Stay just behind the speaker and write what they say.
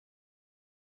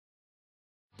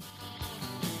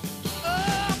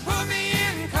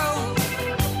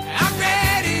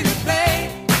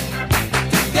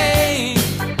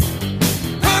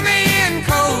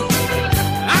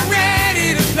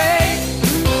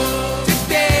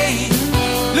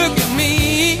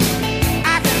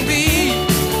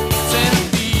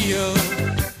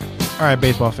All right,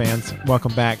 baseball fans,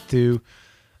 welcome back to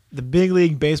the Big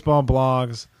League Baseball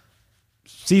Blogs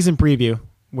season preview.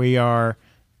 We are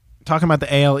talking about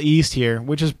the AL East here,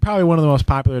 which is probably one of the most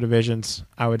popular divisions,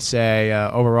 I would say,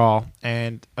 overall,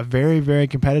 and a very, very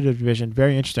competitive division.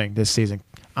 Very interesting this season.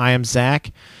 I am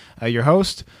Zach, your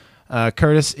host.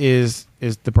 Curtis is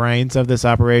the brains of this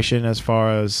operation as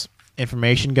far as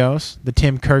information goes. The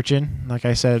Tim Kirchin, like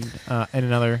I said in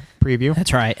another preview.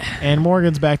 That's right. And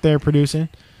Morgan's back there producing.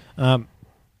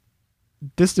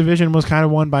 This division was kind of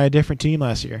won by a different team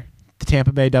last year, the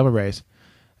Tampa Bay Devil Rays.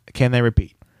 Can they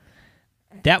repeat?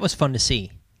 That was fun to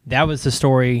see. That was the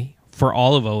story for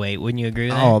all of 08. Wouldn't you agree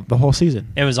with that? Oh, the whole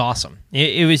season. It was awesome.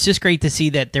 It was just great to see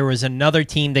that there was another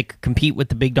team that could compete with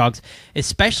the big dogs,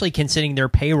 especially considering their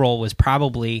payroll was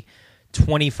probably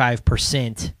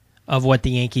 25% of what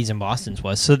the Yankees and Boston's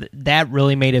was. So that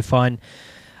really made it fun.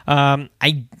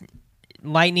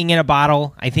 Lightning in a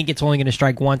bottle. I think it's only going to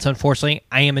strike once, unfortunately.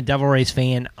 I am a Devil Rays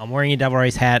fan. I'm wearing a Devil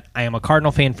Rays hat. I am a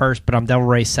Cardinal fan first, but I'm Devil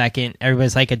Rays second.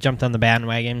 Everybody's like, I jumped on the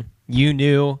bandwagon. You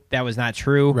knew that was not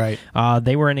true. Right.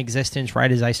 They were in existence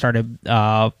right as I started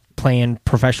playing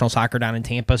professional soccer down in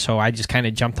Tampa, so I just kind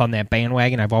of jumped on that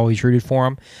bandwagon. I've always rooted for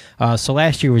them. So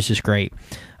last year was just great.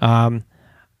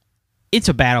 It's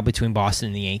a battle between Boston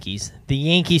and the Yankees. The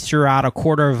Yankees threw out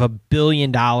 $250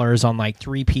 million on like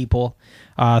three people.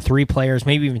 Three players,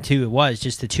 maybe even two. It was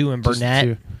just the two and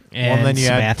Burnett. And then you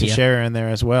Sabathia. had Teixeira in there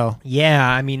as well. Yeah,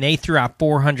 I mean, they threw out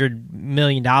 $400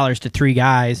 million to three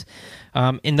guys.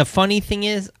 And the funny thing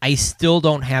is, I still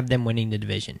don't have them winning the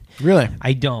division. Really?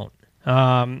 I don't.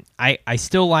 I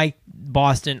still like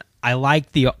Boston. I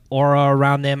like the aura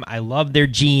around them. I love their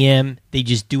GM. They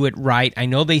just do it right. I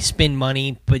know they spend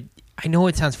money, but I know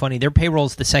it sounds funny. Their payroll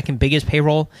is the second biggest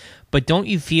payroll, but don't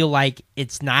you feel like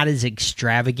it's not as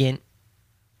extravagant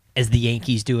as the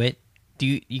Yankees do it?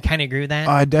 Do you kind of agree with that?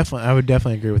 I would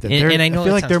definitely agree with it. And I know I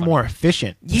feel it like sounds they're funny. more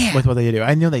efficient with what they do.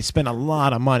 I know they spend a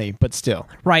lot of money, but still.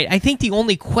 Right. I think the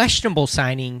only questionable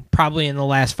signing probably in the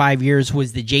last 5 years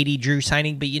was the J.D. Drew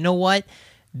signing, but you know what?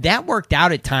 That worked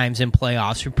out at times in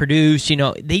playoffs. Who produce,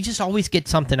 they just always get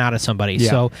something out of somebody. Yeah.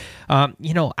 So,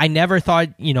 I never thought,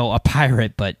 a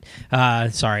Pirate, but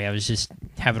sorry, I was just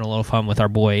having a little fun with our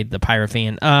boy, the Pirate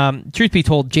fan. Truth be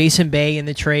told, Jason Bay in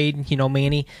the trade,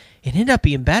 Manny, it ended up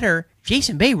being better.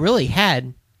 Jason Bay really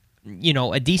had,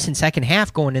 a decent second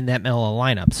half going in that middle of the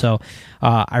lineup. So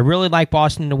I really like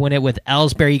Boston to win it with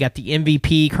Ellsbury. You got the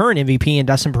MVP, current MVP, and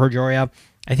Dustin Pedroia.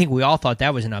 I think we all thought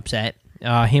that was an upset.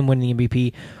 Him winning the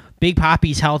MVP. Big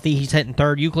Poppy's healthy. He's hitting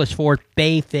third. Euclid's fourth.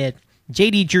 Bay fifth.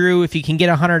 J.D. Drew, if you can get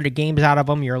 100 games out of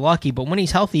him, you're lucky. But when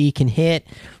he's healthy, he can hit.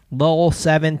 Lowell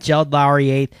seventh. Jeld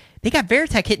Lowry eighth. They got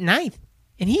Veritek hitting ninth.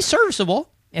 And he's serviceable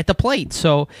at the plate.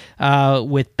 So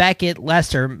with Beckett,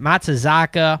 Lester,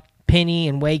 Matsuzaka, Penny,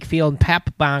 and Wakefield, and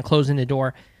Papelbon closing the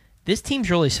door, this team's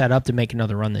really set up to make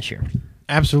another run this year.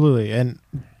 Absolutely. And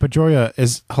Pedroia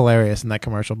is hilarious in that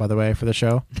commercial, by the way, for the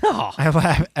show. Oh, I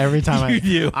laugh every time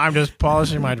I'm just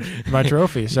polishing my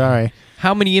trophy. Sorry.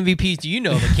 how many MVPs do you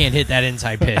know that can't hit that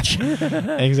inside pitch?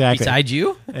 Exactly. Besides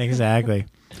you? Exactly.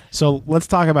 So let's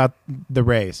talk about the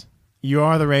Rays. You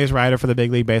are the Rays writer for the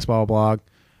Big League Baseball blog.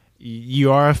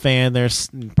 You are a fan. There's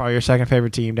probably your second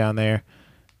favorite team down there.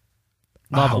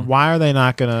 Love 'em. Why are they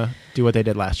not going to do what they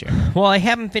did last year? Well, I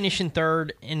have them finishing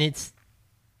third, and it's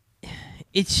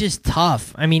just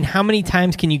tough. I mean, how many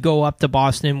times can you go up to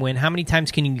Boston and win? How many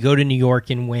times can you go to New York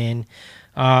and win?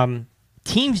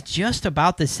 Team's just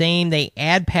about the same. They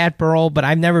add Pat Burrell, but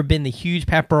I've never been the huge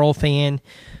Pat Burrell fan,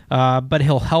 but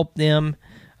he'll help them.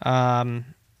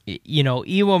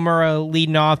 Iwamura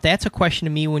leading off, that's a question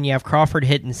to me when you have Crawford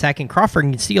hitting second. Crawford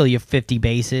can steal you 50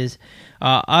 bases.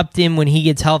 Upton, when he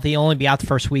gets healthy, he'll only be out the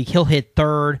first week. He'll hit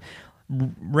third.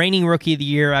 Reigning Rookie of the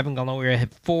Year, Evan Galnoria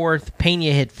hit fourth.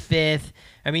 Pena hit fifth.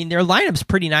 I mean, their lineup's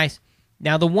pretty nice.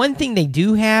 Now, the one thing they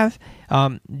do have,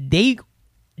 they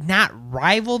not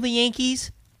rival the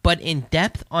Yankees, but in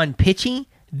depth on pitching,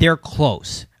 they're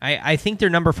close. I think their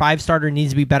number 5 starter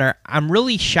needs to be better. I'm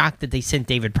really shocked that they sent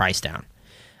David Price down.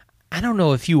 I don't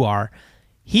know if you are.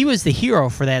 He was the hero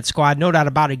for that squad, no doubt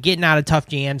about it, getting out of tough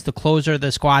jams, the closer of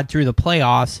the squad through the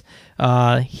playoffs.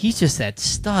 He's just that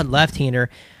stud left-hander.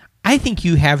 I think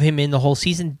you have him in the whole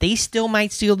season. They still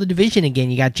might steal the division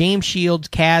again. You got James Shields,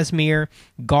 Kazmir,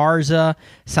 Garza,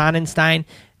 Sonnenstein.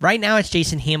 Right now it's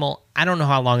Jason Hamill. I don't know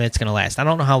how long that's going to last. I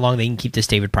don't know how long they can keep this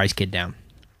David Price kid down.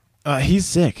 He's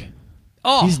sick.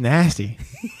 Oh, He's nasty.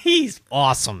 he's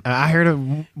awesome. I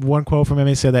heard one quote from him.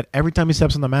 He said that every time he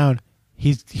steps on the mound,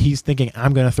 he's thinking,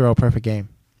 I'm going to throw a perfect game.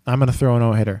 I'm going to throw a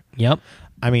no-hitter. Yep.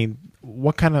 I mean,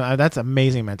 what kind of that's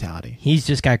amazing mentality. He's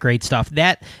just got great stuff.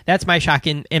 That's my shock.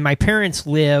 And my parents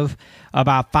live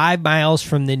about 5 miles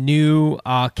from the new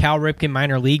Cal Ripken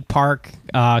Minor League Park.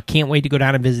 Can't wait to go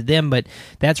down and visit them. But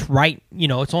that's right.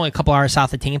 It's only a couple hours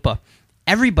south of Tampa.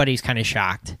 Everybody's kind of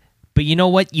shocked. But you know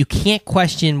what? You can't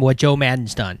question what Joe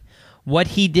Maddon's done. What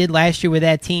he did last year with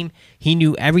that team, he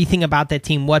knew everything about that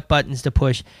team, what buttons to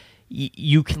push.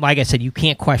 You can, like I said, you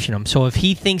can't question him. So if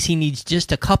he thinks he needs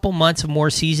just a couple months of more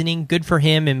seasoning, good for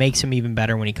him, and makes him even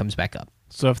better when he comes back up.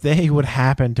 So if they would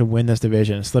happen to win this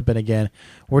division and slip in again,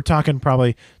 we're talking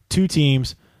probably 2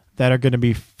 teams that are going to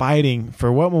be fighting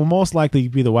for what will most likely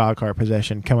be the wild card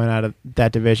position coming out of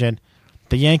that division.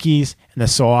 The Yankees and the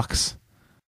Sox.